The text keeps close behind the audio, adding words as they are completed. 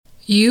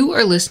You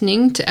are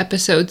listening to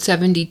episode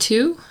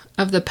 72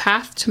 of the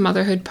Path to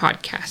Motherhood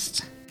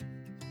podcast.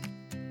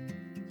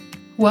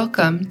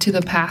 Welcome to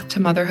the Path to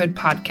Motherhood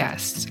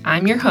podcast.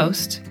 I'm your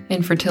host,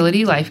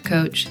 infertility life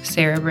coach,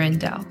 Sarah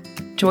Brandell.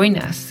 Join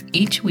us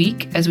each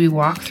week as we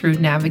walk through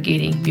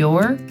navigating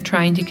your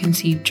trying to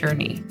conceive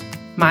journey.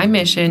 My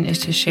mission is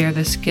to share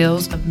the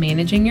skills of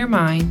managing your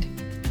mind,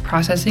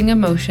 processing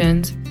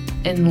emotions,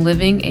 and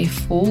living a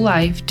full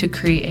life to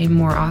create a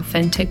more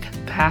authentic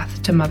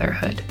path to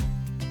motherhood.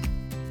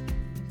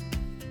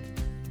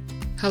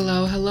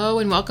 Hello,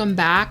 and welcome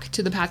back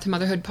to the Path to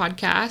Motherhood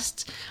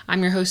podcast.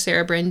 I'm your host,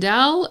 Sarah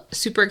Brandell.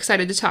 Super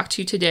excited to talk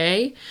to you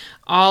today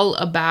all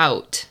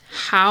about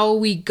how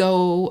we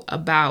go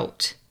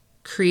about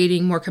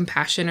creating more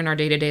compassion in our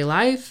day-to-day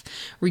life,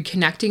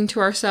 reconnecting to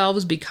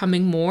ourselves,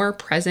 becoming more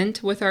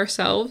present with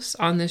ourselves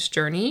on this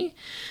journey.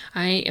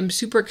 I am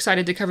super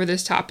excited to cover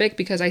this topic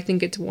because I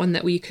think it's one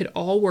that we could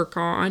all work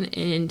on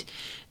and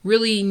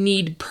really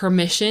need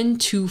permission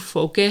to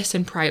focus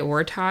and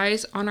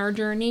prioritize on our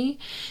journey.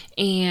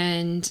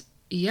 And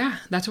yeah,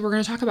 that's what we're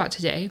going to talk about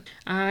today.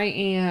 I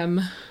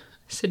am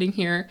sitting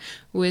here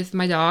with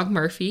my dog,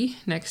 Murphy,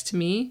 next to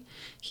me.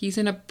 He's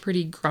in a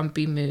pretty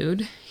grumpy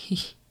mood.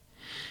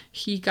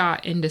 He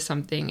got into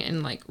something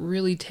and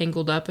really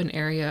tangled up an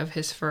area of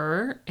his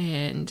fur,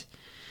 and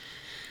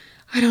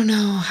I don't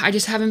know. I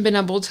just haven't been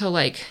able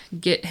to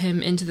get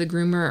him into the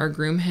groomer or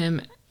groom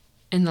him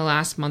in the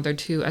last month or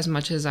two as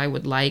much as I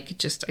would like,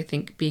 just I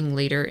think being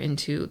later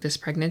into this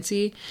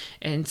pregnancy.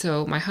 And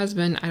so my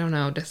husband,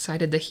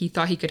 decided that he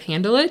thought he could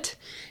handle it,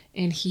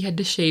 and he had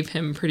to shave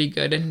him pretty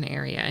good in an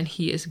area, and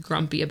he is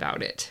grumpy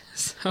about it.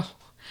 So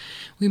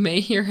we may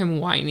hear him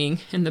whining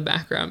in the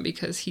background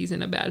because he's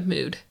in a bad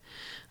mood.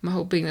 I'm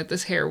hoping that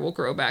this hair will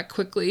grow back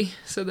quickly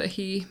so that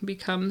he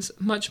becomes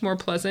much more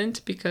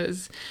pleasant,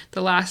 because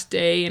the last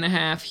day and a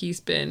half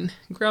he's been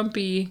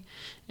grumpy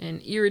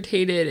and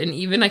irritated, and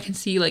even I can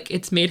see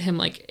it's made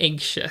him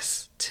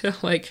anxious to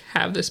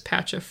have this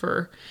patch of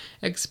fur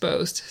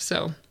exposed.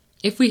 So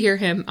if we hear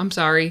him, I'm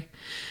sorry.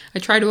 I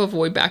try to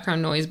avoid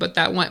background noise, but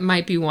that one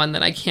might be one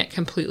that I can't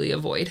completely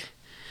avoid.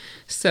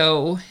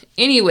 So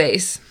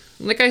anyways,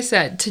 like I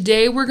said,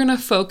 today we're going to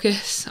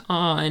focus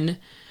on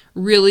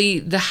really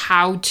the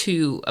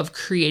how-to of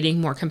creating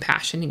more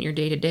compassion in your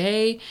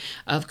day-to-day,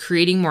 of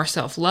creating more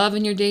self-love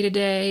in your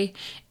day-to-day,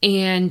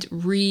 and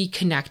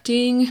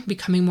reconnecting,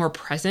 becoming more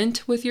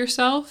present with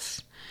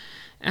yourself.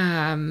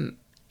 And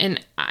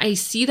I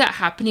see that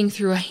happening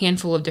through a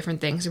handful of different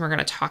things, and we're going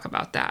to talk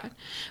about that.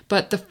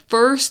 But the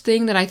first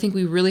thing that I think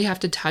we really have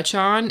to touch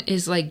on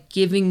is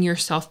giving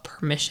yourself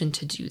permission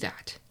to do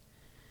that.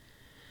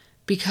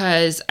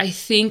 Because I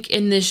think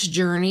in this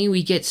journey,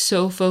 we get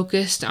so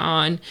focused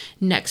on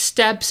next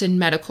steps and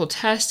medical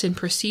tests and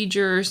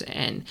procedures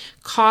and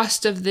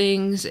cost of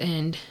things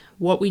and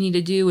what we need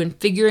to do and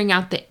figuring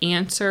out the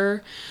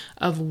answer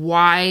of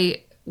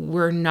why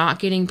we're not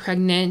getting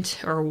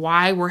pregnant or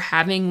why we're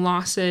having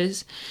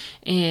losses,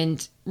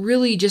 and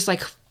really just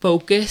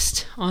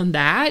focused on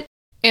that.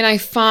 And I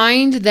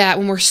find that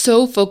when we're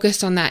so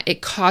focused on that,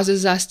 it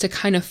causes us to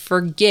kind of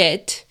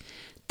forget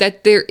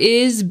that there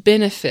is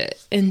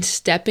benefit in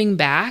stepping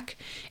back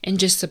and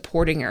just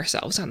supporting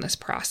ourselves on this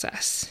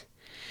process.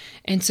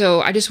 And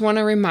so I just want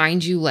to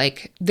remind you,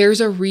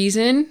 there's a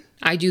reason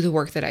I do the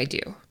work that I do.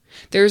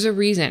 There's a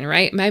reason,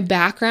 right? My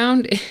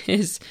background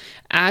is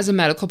as a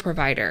medical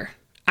provider.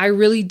 I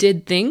really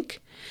did think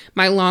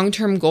my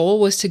long-term goal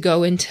was to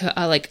go into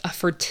a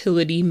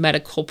fertility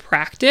medical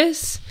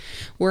practice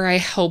where I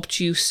helped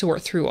you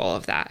sort through all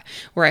of that,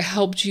 where I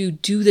helped you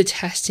do the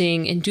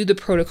testing and do the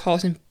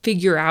protocols and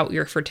figure out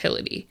your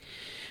fertility.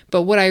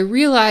 But what I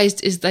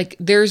realized is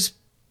there's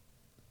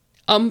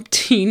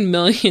umpteen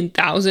million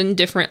thousand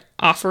different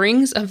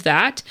offerings of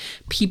that,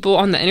 people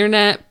on the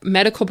internet,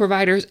 medical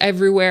providers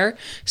everywhere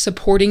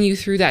supporting you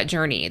through that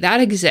journey.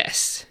 That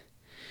exists.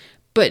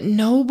 But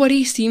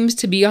nobody seems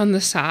to be on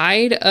the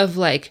side of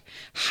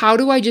how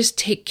do I just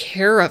take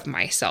care of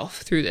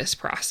myself through this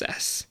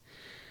process?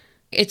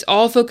 It's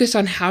all focused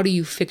on how do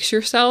you fix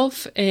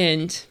yourself,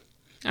 and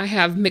I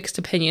have mixed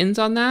opinions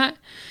on that.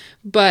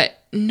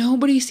 But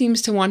nobody seems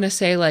to want to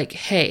say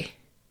hey,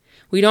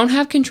 we don't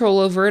have control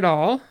over it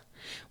all.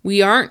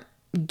 We aren't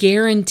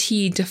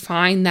guaranteed to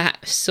find that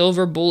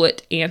silver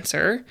bullet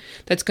answer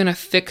that's going to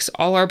fix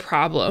all our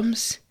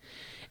problems.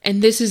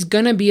 And this is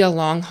going to be a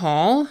long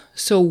haul,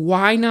 so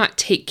why not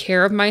take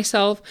care of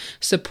myself,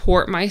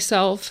 support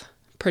myself,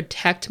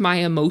 protect my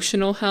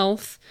emotional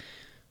health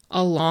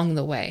along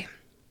the way?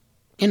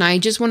 And I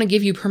just want to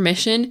give you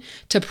permission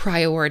to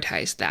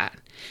prioritize that,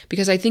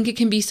 because I think it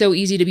can be so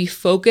easy to be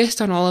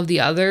focused on all of the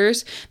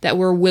others that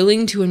we're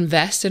willing to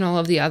invest in all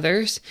of the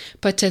others,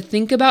 but to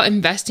think about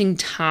investing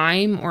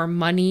time or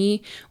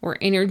money or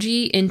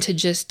energy into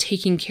just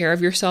taking care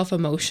of yourself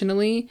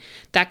emotionally,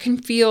 that can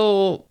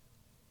feel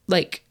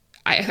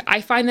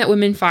I find that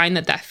women find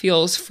that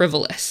feels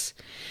frivolous.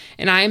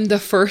 And I am the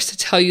first to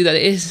tell you that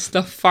it is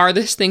the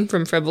farthest thing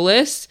from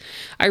frivolous.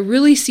 I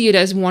really see it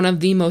as one of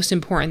the most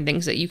important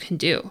things that you can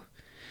do.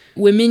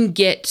 Women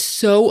get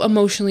so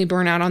emotionally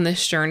burnt out on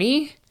this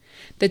journey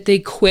that they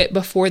quit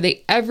before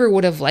they ever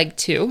would have liked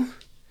to.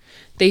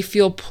 They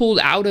feel pulled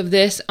out of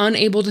this,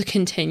 unable to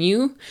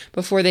continue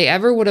before they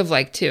ever would have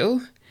liked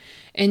to.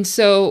 And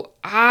so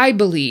I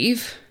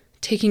believe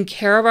taking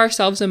care of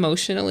ourselves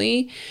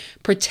emotionally,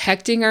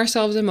 protecting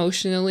ourselves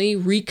emotionally,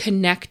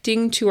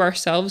 reconnecting to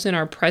ourselves and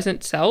our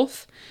present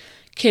self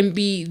can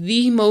be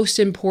the most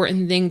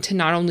important thing to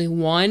not only,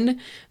 one,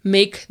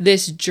 make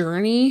this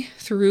journey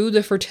through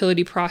the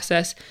fertility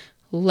process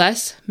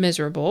less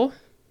miserable,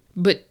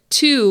 but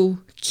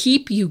two,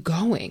 keep you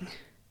going.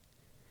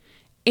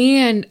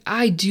 And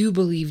I do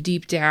believe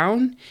deep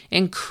down,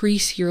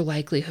 increase your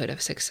likelihood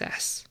of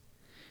success.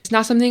 It's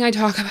not something I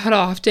talk about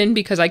often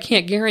because I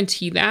can't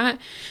guarantee that,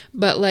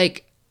 but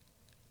like,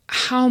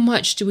 how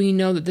much do we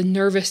know that the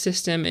nervous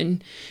system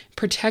and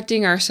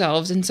protecting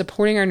ourselves and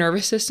supporting our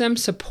nervous system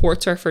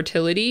supports our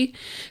fertility?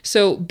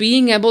 So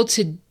being able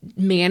to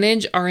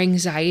manage our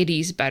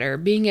anxieties better,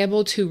 being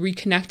able to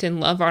reconnect and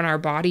love on our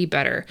body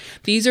better.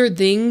 These are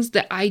things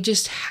that I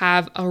just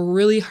have a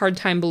really hard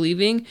time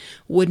believing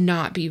would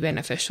not be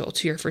beneficial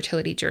to your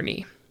fertility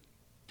journey.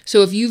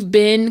 So if you've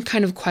been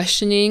kind of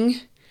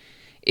questioning,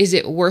 is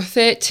it worth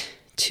it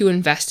to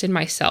invest in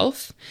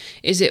myself?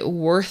 Is it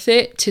worth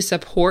it to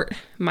support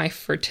my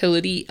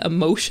fertility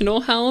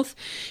emotional health?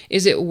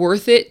 Is it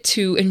worth it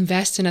to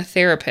invest in a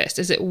therapist?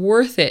 Is it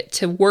worth it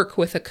to work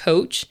with a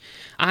coach?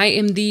 I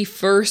am the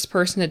first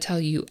person to tell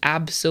you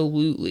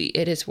absolutely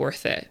it is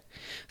worth it.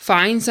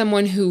 Find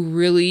someone who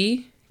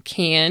really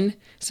can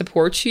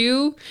support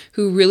you,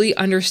 who really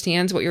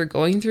understands what you're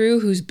going through,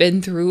 who's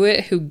been through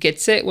it, who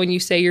gets it when you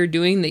say you're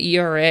doing the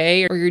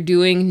ERA or you're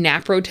doing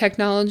NAPRO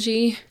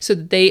technology, so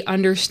that they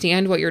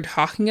understand what you're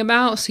talking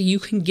about, so you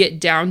can get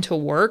down to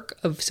work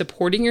of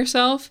supporting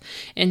yourself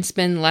and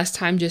spend less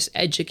time just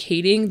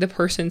educating the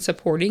person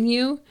supporting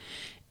you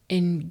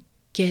and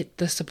get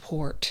the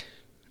support.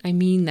 I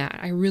mean that.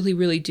 I really,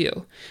 really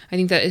do. I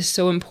think that is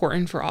so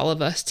important for all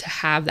of us to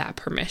have that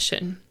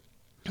permission.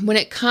 When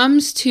it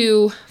comes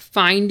to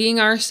finding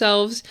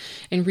ourselves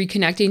and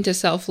reconnecting to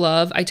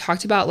self-love, I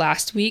talked about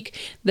last week,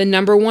 the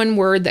number one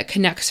word that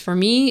connects for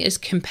me is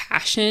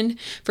compassion.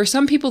 For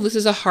some people, this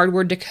is a hard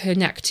word to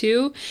connect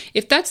to.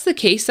 If that's the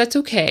case, that's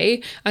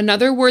okay.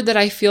 Another word that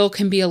I feel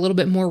can be a little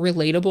bit more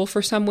relatable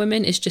for some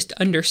women is just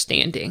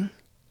understanding.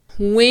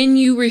 When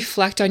you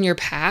reflect on your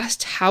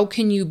past, how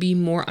can you be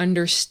more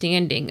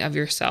understanding of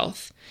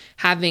yourself,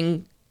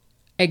 having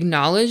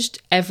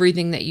acknowledged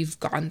everything that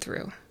you've gone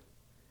through?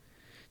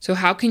 So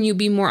how can you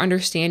be more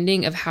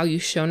understanding of how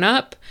you've shown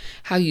up,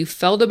 how you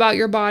felt about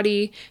your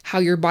body, how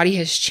your body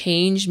has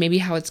changed, maybe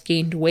how it's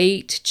gained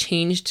weight,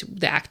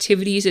 changed the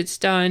activities it's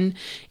done,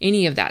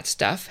 any of that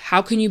stuff?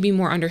 How can you be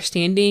more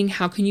understanding?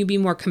 How can you be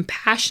more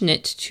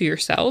compassionate to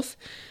yourself,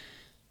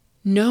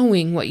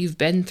 knowing what you've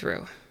been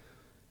through?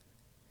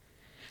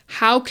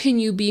 How can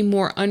you be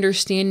more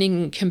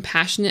understanding and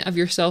compassionate of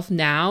yourself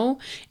now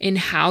in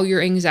how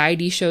your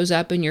anxiety shows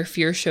up and your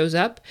fear shows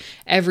up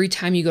every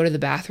time you go to the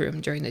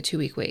bathroom during the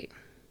 2-week wait?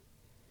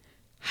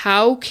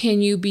 How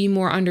can you be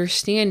more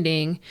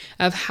understanding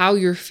of how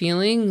you're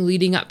feeling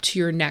leading up to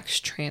your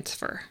next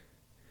transfer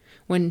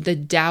when the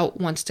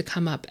doubt wants to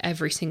come up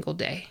every single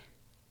day?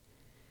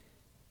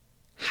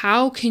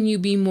 How can you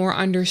be more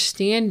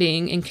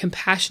understanding and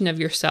compassionate of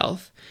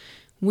yourself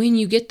when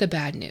you get the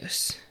bad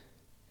news?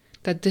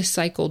 That this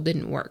cycle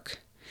didn't work,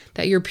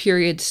 that your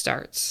period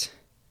starts,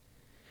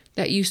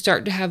 that you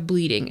start to have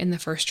bleeding in the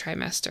first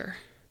trimester.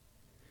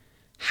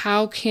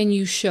 How can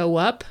you show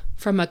up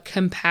from a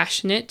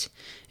compassionate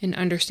and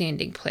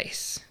understanding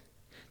place?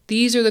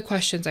 These are the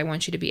questions I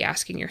want you to be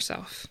asking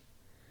yourself.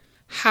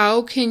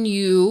 How can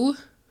you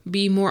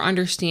be more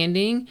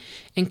understanding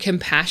and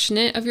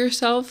compassionate of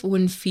yourself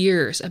when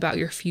fears about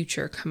your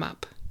future come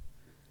up?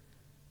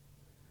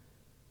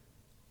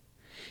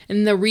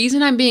 And the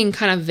reason I'm being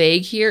kind of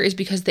vague here is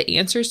because the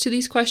answers to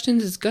these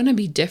questions is going to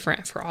be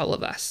different for all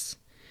of us.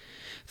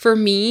 For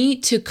me,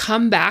 to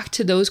come back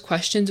to those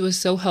questions was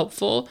so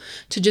helpful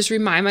to just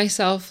remind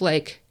myself,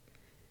 like,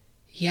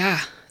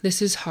 yeah,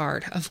 this is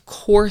hard. Of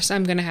course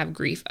I'm going to have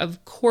grief.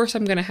 Of course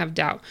I'm going to have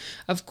doubt.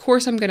 Of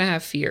course I'm going to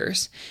have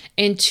fears.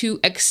 And to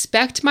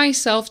expect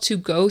myself to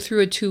go through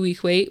a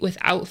 2-week wait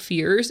without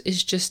fears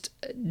is just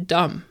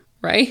dumb.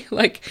 Right?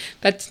 Like,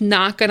 that's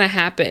not going to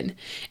happen.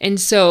 And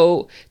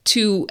so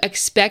to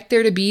expect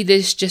there to be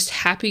this just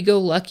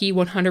happy-go-lucky,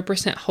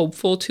 100%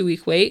 hopeful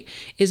 2-week wait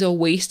is a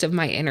waste of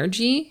my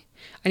energy.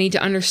 I need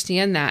to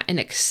understand that and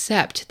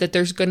accept that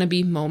there's going to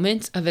be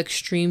moments of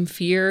extreme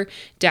fear,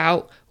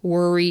 doubt,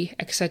 worry,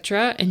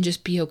 etc., and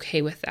just be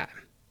okay with that.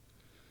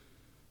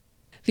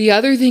 The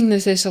other thing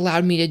that this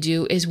allowed me to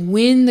do is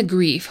when the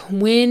grief,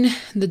 when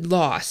the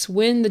loss,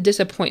 when the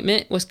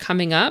disappointment was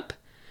coming up,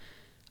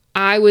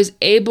 I was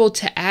able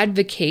to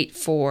advocate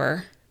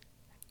for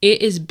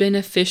it is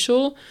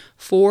beneficial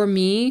for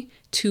me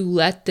to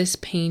let this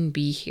pain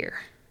be here,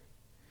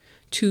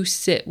 to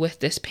sit with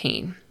this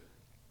pain.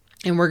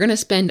 And we're going to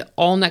spend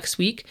all next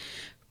week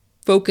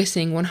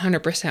focusing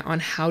 100% on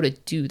how to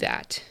do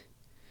that.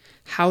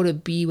 how to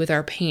be with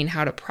our pain,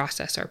 how to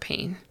process our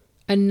pain.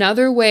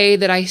 Another way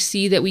that I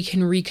see that we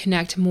can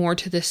reconnect more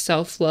to this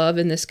self-love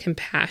and this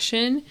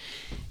compassion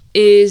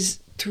is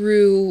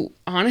through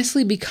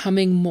honestly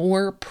becoming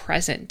more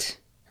present,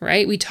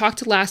 right? We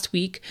talked last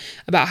week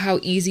about how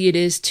easy it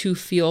is to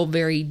feel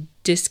very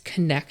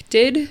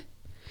disconnected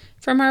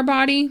from our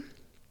body,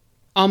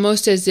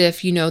 almost as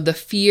if, the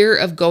fear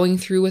of going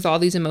through with all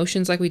these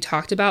emotions like we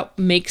talked about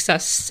makes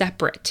us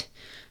separate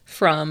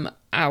from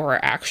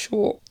our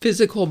actual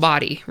physical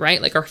body,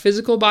 right? Like our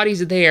physical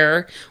body's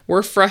there,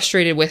 we're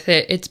frustrated with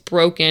it, it's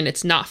broken,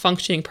 it's not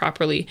functioning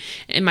properly,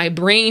 and my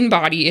brain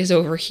body is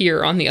over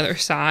here on the other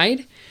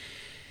side.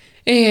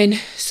 And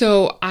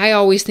so I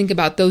always think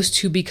about those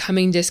two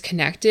becoming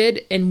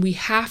disconnected, and we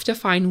have to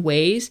find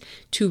ways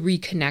to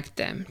reconnect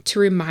them, to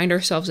remind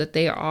ourselves that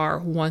they are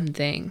one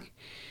thing.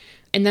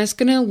 And that's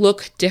going to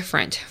look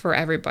different for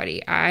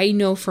everybody. I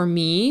know for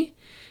me,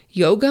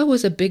 yoga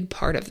was a big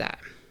part of that.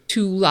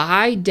 To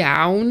lie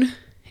down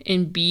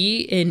and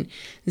be in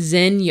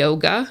Zen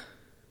yoga,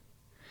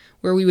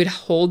 where we would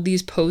hold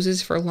these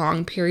poses for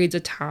long periods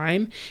of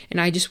time,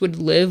 and I just would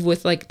live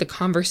with like the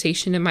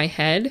conversation in my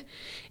head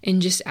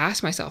and just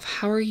ask myself,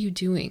 how are you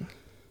doing?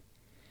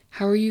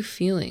 How are you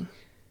feeling?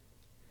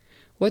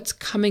 What's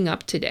coming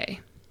up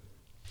today?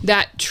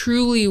 That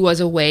truly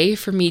was a way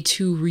for me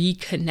to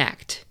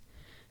reconnect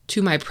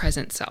to my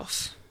present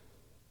self.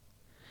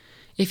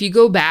 If you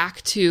go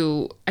back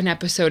to an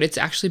episode, it's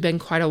actually been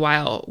quite a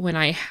while, when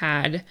I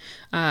had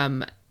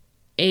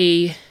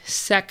a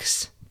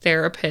sex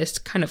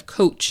therapist kind of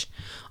coach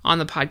on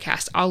the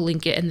podcast. I'll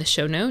link it in the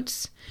show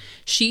notes.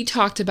 She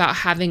talked about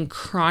having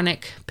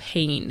chronic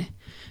pain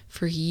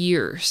for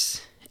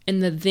years.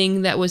 And the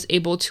thing that was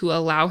able to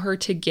allow her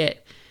to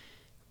get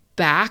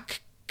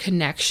back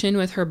connection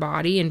with her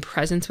body and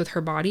presence with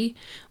her body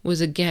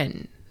was,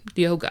 again,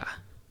 yoga.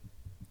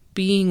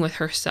 Being with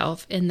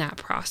herself in that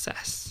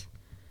process.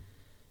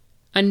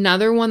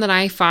 Another one that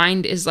I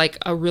find is like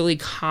a really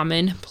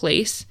common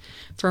place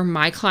for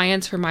my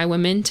clients, for my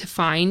women to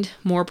find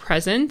more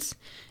presence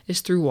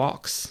is through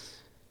walks.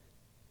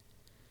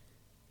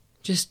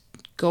 Just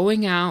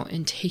going out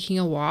and taking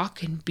a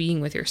walk and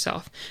being with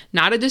yourself.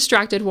 Not a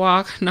distracted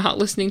walk, not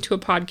listening to a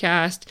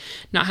podcast,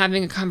 not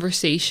having a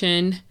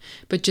conversation,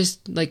 but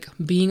just like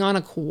being on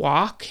a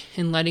walk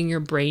and letting your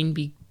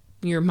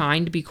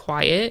mind be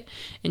quiet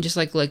and just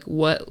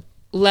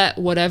let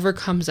whatever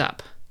comes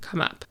up come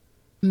up.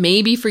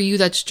 Maybe for you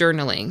that's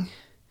journaling.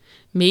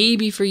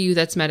 Maybe for you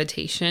that's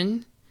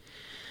meditation.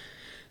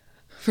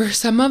 For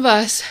some of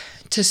us,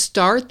 to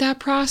start that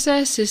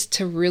process is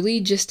to really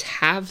just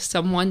have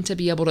someone to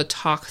be able to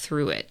talk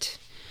through it.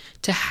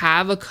 To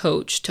have a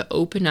coach to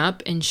open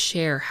up and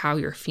share how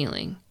you're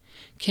feeling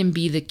can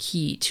be the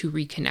key to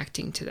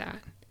reconnecting to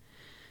that.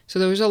 So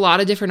there's a lot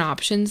of different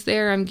options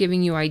there. I'm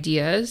giving you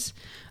ideas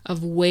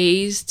of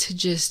ways to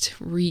just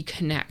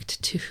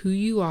reconnect to who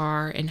you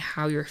are and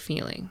how you're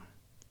feeling.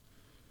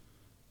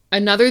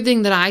 Another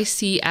thing that I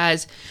see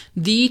as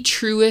the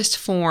truest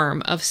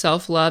form of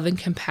self-love and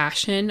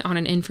compassion on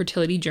an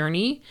infertility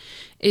journey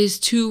is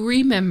to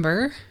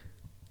remember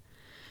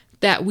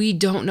that we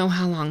don't know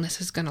how long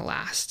this is going to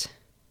last.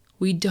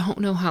 We don't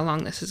know how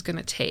long this is going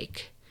to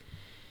take.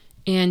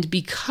 And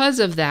because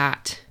of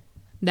that,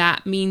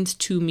 that means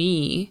to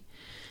me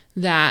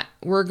that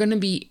we're going to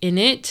be in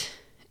it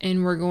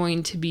and we're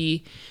going to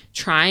be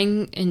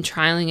trying and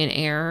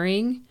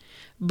erroring,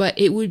 but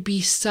it would be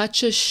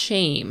such a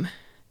shame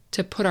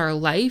to put our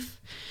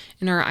life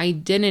and our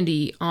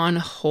identity on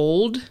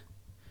hold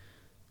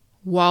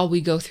while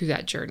we go through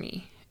that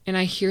journey. And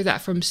I hear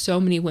that from so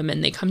many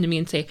women. They come to me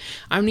and say,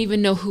 I don't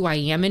even know who I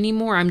am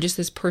anymore. I'm just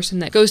this person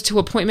that goes to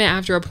appointment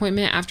after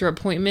appointment after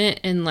appointment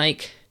and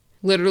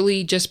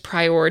literally just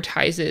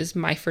prioritizes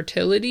my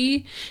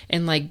fertility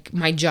and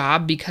my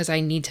job because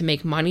I need to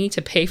make money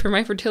to pay for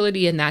my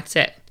fertility, and that's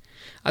it.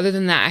 Other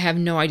than that, I have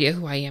no idea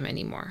who I am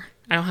anymore.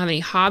 I don't have any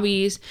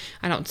hobbies.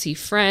 I don't see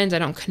friends. I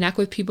don't connect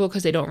with people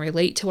because they don't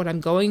relate to what I'm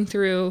going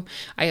through.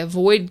 I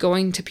avoid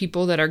going to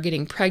people that are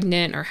getting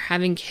pregnant or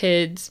having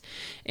kids.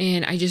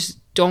 And I just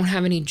don't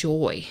have any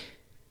joy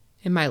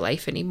in my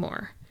life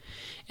anymore.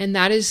 And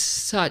that is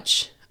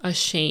such a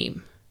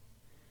shame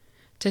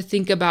to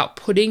think about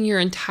putting your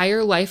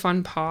entire life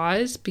on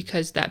pause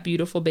because that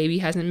beautiful baby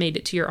hasn't made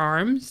it to your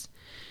arms.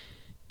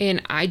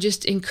 And I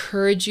just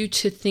encourage you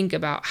to think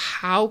about,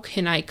 how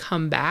can I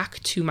come back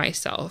to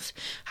myself?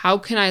 How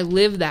can I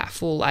live that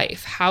full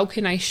life? How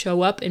can I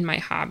show up in my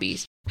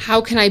hobbies? How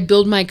can I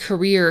build my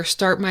career,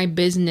 start my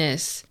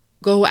business,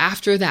 go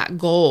after that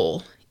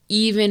goal,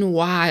 even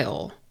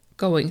while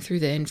going through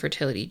the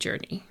infertility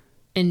journey?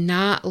 And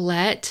not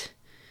let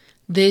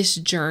this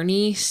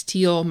journey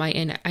steal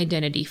my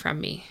identity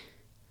from me.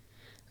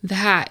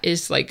 That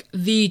is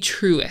the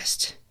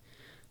truest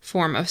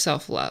form of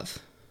self-love.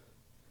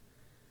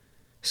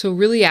 So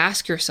really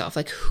ask yourself,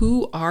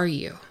 who are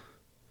you?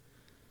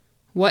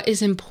 What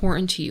is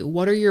important to you?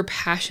 What are your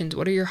passions?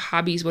 What are your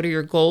hobbies? What are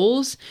your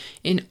goals?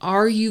 And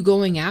are you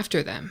going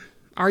after them?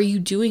 Are you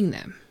doing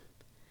them?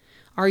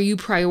 Are you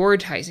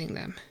prioritizing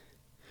them?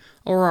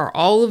 Or are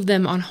all of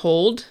them on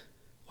hold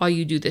while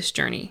you do this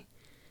journey?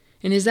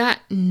 And is that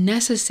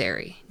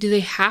necessary? Do they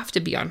have to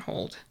be on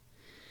hold?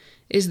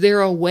 Is there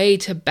a way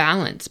to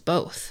balance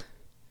both?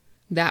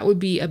 That would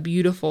be a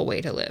beautiful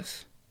way to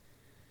live.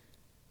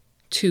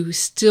 To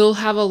still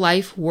have a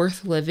life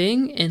worth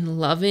living and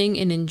loving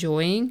and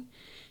enjoying,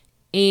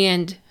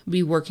 and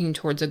be working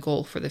towards a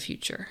goal for the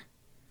future.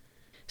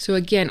 So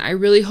again, I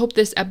really hope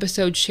this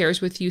episode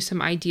shares with you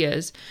some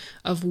ideas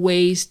of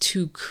ways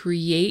to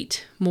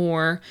create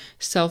more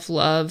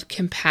self-love,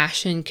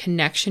 compassion,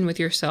 connection with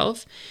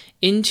yourself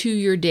into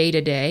your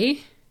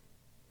day-to-day.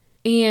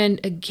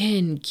 And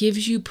again,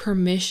 gives you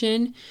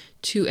permission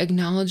to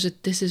acknowledge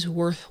that this is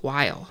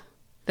worthwhile.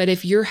 That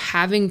if you're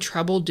having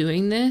trouble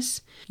doing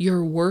this,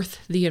 you're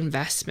worth the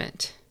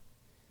investment.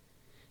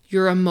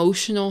 Your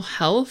emotional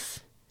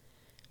health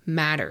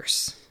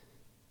matters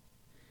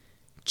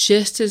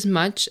just as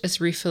much as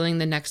refilling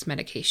the next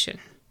medication.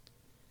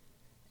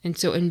 And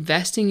so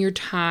investing your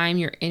time,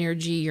 your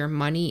energy, your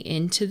money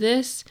into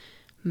this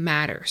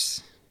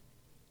matters.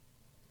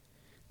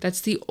 That's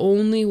the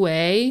only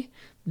way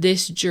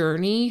this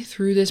journey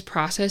through this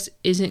process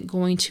isn't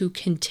going to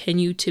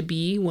continue to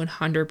be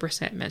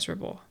 100%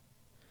 miserable,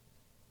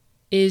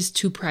 is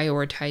to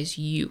prioritize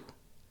you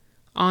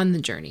on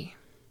the journey.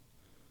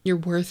 You're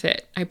worth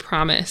it, I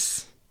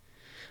promise.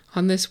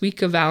 On this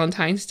week of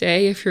Valentine's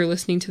Day, if you're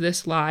listening to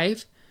this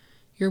live,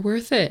 you're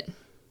worth it.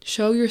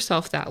 Show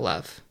yourself that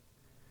love.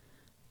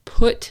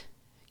 Put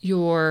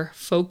your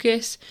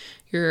focus,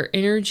 your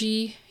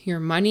energy, your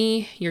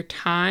money, your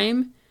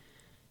time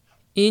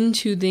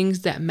into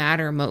things that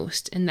matter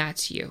most, and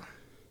that's you.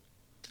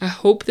 I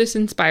hope this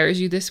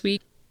inspires you this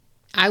week.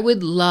 I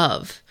would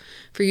love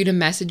for you to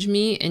message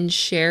me and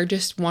share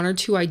just 1 or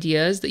 2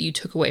 ideas that you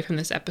took away from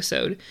this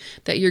episode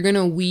that you're going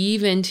to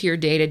weave into your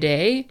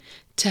day-to-day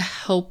to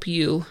help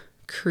you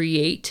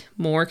create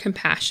more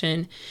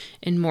compassion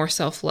and more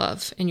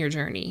self-love in your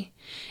journey.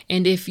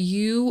 And if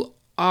you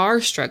are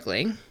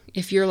struggling,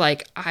 if you're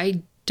like,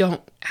 I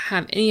don't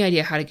have any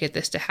idea how to get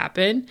this to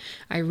happen,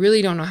 I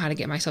really don't know how to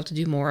get myself to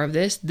do more of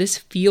this, this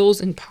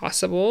feels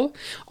impossible,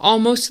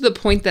 almost to the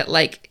point that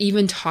like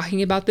even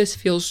talking about this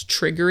feels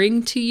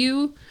triggering to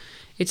you,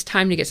 it's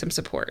time to get some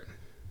support.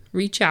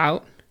 Reach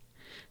out,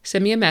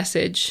 send me a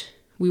message.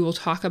 We will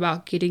talk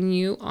about getting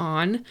you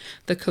on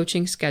the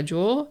coaching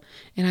schedule,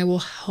 and I will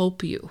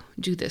help you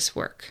do this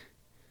work.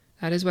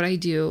 That is what I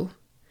do.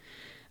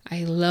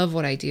 I love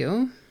what I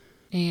do,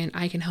 and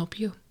I can help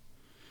you.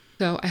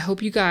 So I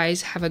hope you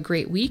guys have a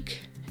great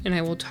week, and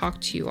I will talk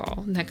to you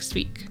all next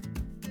week.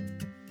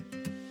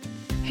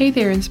 Hey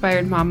there,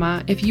 Inspired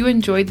Mama. If you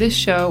enjoyed this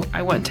show,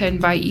 I want to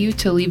invite you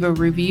to leave a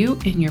review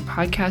in your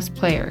podcast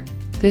player.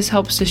 This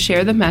helps to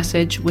share the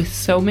message with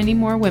so many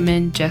more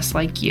women just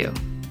like you.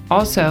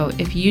 Also,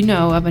 if you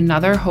know of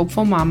another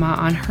hopeful mama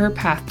on her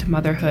path to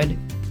motherhood,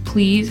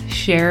 please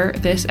share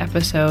this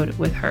episode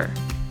with her.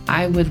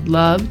 I would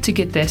love to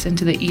get this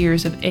into the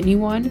ears of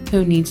anyone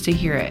who needs to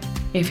hear it.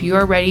 If you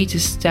are ready to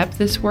step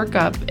this work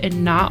up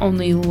and not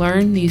only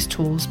learn these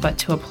tools, but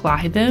to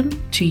apply them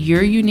to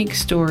your unique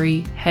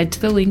story, head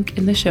to the link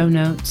in the show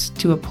notes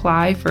to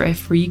apply for a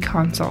free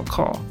consult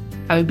call.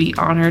 I would be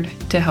honored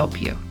to help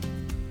you.